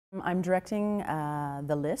I'm directing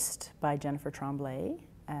The List by Jennifer Tremblay,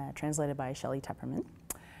 translated by Shelley Tepperman.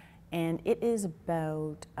 And it is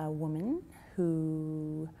about a woman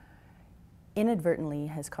who inadvertently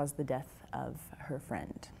has caused the death of her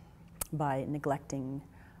friend by neglecting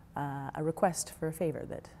a request for a favor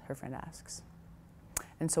that her friend asks.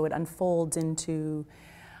 And so it unfolds into,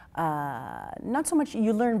 not so much,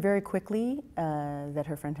 you learn very quickly that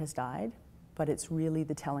her friend has died, but it's really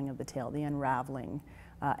the telling of the tale, the unraveling,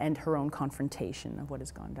 and her own confrontation of what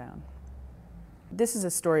has gone down. This is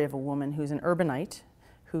a story of a woman who's an urbanite,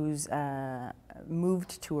 who's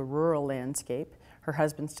moved to a rural landscape. Her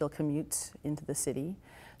husband still commutes into the city.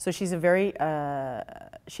 So she's she has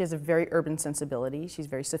a very urban sensibility. She's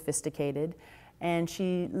very sophisticated, and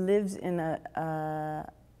she lives in a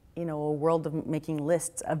world of making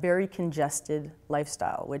lists, a very congested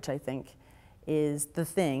lifestyle, which I think is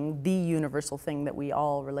the universal thing that we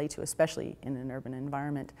all relate to, especially in an urban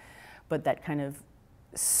environment. But that kind of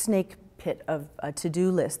snake pit of a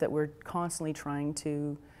to-do list that we're constantly trying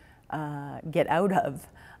to get out of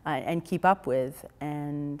and keep up with,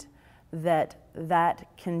 and that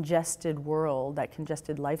congested world, that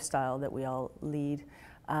congested lifestyle that we all lead,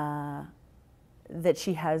 that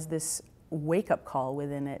she has this wake-up call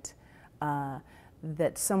within it,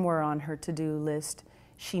 that somewhere on her to-do list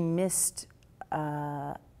she missed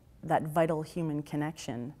that vital human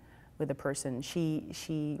connection with a person.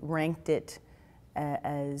 She ranked it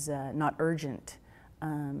as not urgent.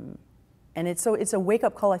 And it's a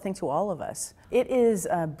wake-up call, I think, to all of us. It is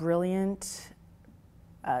brilliant,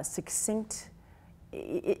 succinct.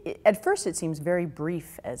 At first it seems very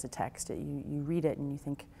brief as a text. You read it and you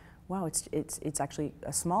think, wow, it's actually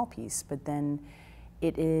a small piece, but then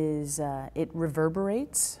it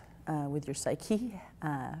reverberates with your psyche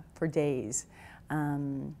for days.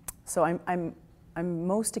 So I'm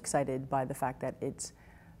most excited by the fact that it's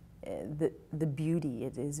the beauty.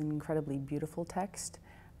 It is an incredibly beautiful text,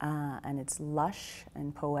 and it's lush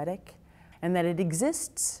and poetic, and that it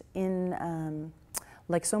exists in,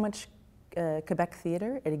 like so much Quebec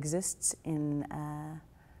theatre, it exists in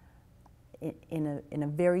a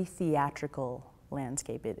very theatrical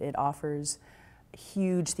landscape. It offers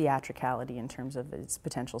huge theatricality in terms of its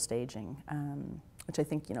potential staging, which I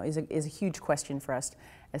think is a huge question for us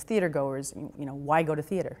as theatre goers. Why go to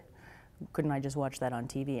theatre? Couldn't I just watch that on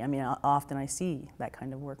TV? I mean, often I see that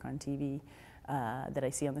kind of work on TV that I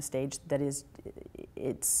see on the stage. That is,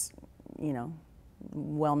 it's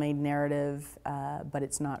well-made narrative, but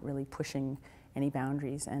it's not really pushing any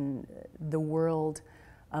boundaries. And the world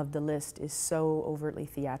of The List is so overtly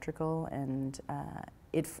theatrical, and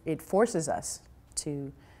it forces us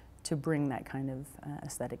to bring that kind of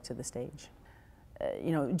aesthetic to the stage.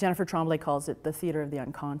 Jennifer Tremblay calls it the theatre of the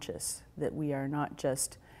unconscious, that we are not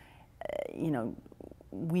just,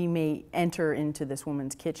 we may enter into this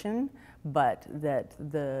woman's kitchen, but that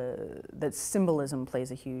symbolism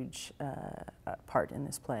plays a huge part in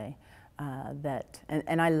this play.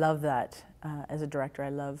 And I love that as a director. I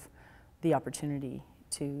love the opportunity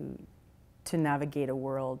to navigate a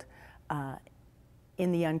world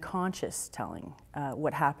in the unconscious telling,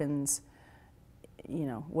 what happens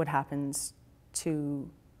to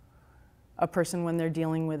a person when they're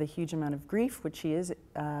dealing with a huge amount of grief, which she is,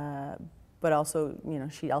 but also,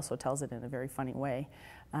 she also tells it in a very funny way.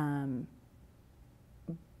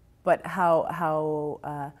 But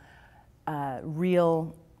how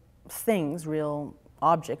real things, real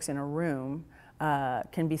objects in a room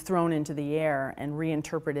can be thrown into the air and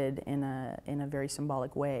reinterpreted in a very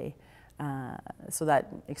symbolic way. So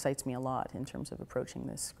that excites me a lot in terms of approaching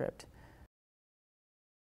this script.